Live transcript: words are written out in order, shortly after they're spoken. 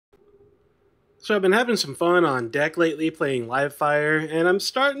So I've been having some fun on deck lately playing LiveFire, and I'm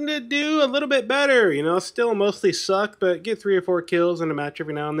starting to do a little bit better. Still mostly suck, but get 3 or 4 kills in a match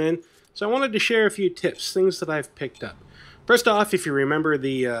every now and then. So I wanted to share a few tips, things that I've picked up. First off, if you remember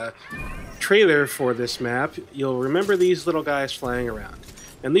the trailer for this map, you'll remember these little guys flying around.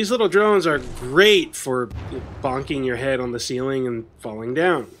 And these little drones are great for bonking your head on the ceiling and falling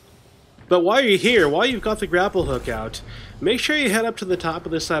down. But while you're here, while you've got the grapple hook out, make sure you head up to the top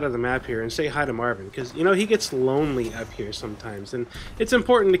of this side of the map here and say hi to Marvin, because, he gets lonely up here sometimes, and it's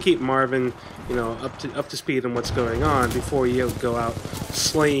important to keep Marvin, up to speed on what's going on before you go out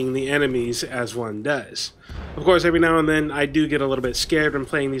slaying the enemies as one does. Of course, every now and then I do get a little bit scared when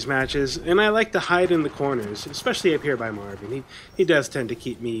playing these matches, and I like to hide in the corners, especially up here by Marvin. He does tend to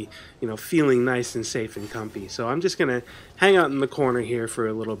keep me, feeling nice and safe and comfy. So I'm just going to hang out in the corner here for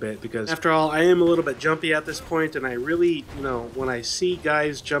a little bit, because after all, I am a little bit jumpy at this point, and I really, when I see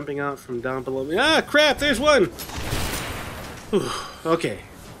guys jumping out from down below me, ah, crap, there's one! Whew, okay.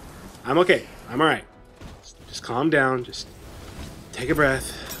 I'm okay. I'm alright. Just calm down. Just take a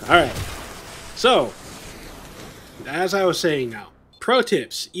breath. Alright. So, as I was saying now, pro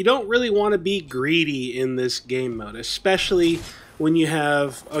tips. You don't really want to be greedy in this game mode, especially when you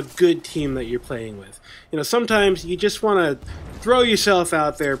have a good team that you're playing with. Sometimes you just want to throw yourself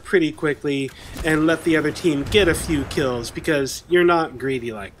out there pretty quickly and let the other team get a few kills, because you're not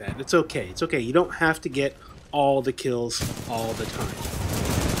greedy like that. It's okay. It's okay. You don't have to get all the kills all the time.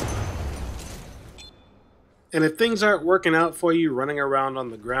 And if things aren't working out for you running around on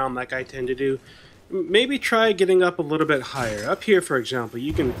the ground like I tend to do, maybe try getting up a little bit higher. Up here, for example,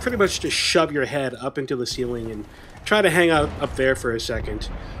 you can pretty much just shove your head up into the ceiling and try to hang out up there for a second.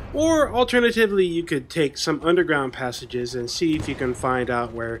 Or alternatively, you could take some underground passages and see if you can find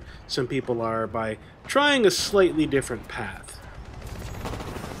out where some people are by trying a slightly different path.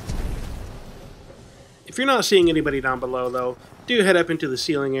 If you're not seeing anybody down below, though, do head up into the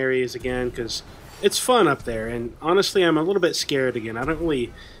ceiling areas again, because it's fun up there, and honestly, I'm a little bit scared again.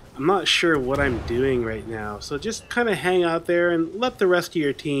 I'm not sure what I'm doing right now, so just kind of hang out there and let the rest of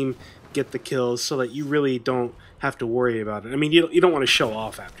your team get the kills so that you really don't have to worry about it. I mean, you don't want to show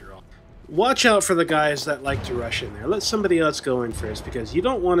off after all. Watch out for the guys that like to rush in there. Let somebody else go in first, because you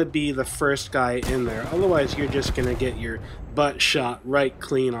don't want to be the first guy in there. Otherwise, you're just going to get your butt shot right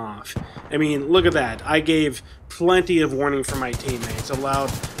clean off. I mean, look at that. I gave plenty of warning for my teammates,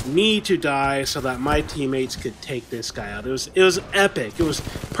 allowed me to die so that my teammates could take this guy out. It was epic. It was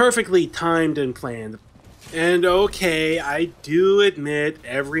perfectly timed and planned. And okay, I do admit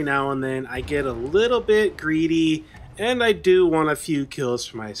every now and then I get a little bit greedy, and I do want a few kills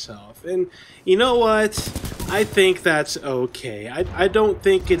for myself. And you know what? I think that's okay. I don't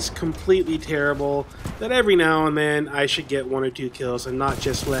think it's completely terrible that every now and then I should get 1 or 2 kills and not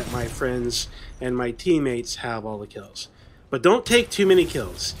just let my friends and my teammates have all the kills. But don't take too many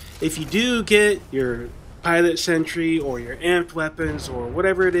kills. If you do get your pilot sentry or your amped weapons or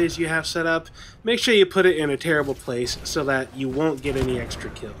whatever it is you have set up, make sure you put it in a terrible place so that you won't get any extra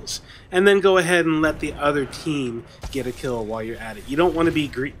kills. And then go ahead and let the other team get a kill while you're at it. You don't want to be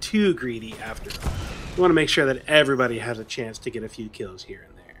too greedy after all. You want to make sure that everybody has a chance to get a few kills here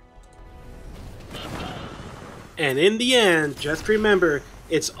and there. And in the end, just remember,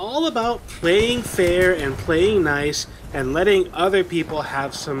 it's all about playing fair and playing nice and letting other people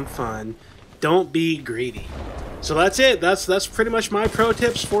have some fun. Don't be greedy. So that's it. That's pretty much my pro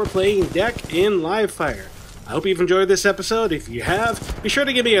tips for playing deck in LiveFire. I hope you've enjoyed this episode. If you have, be sure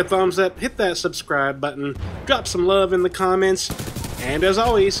to give me a thumbs up, hit that subscribe button, drop some love in the comments, and as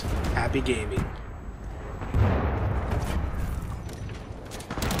always, happy gaming.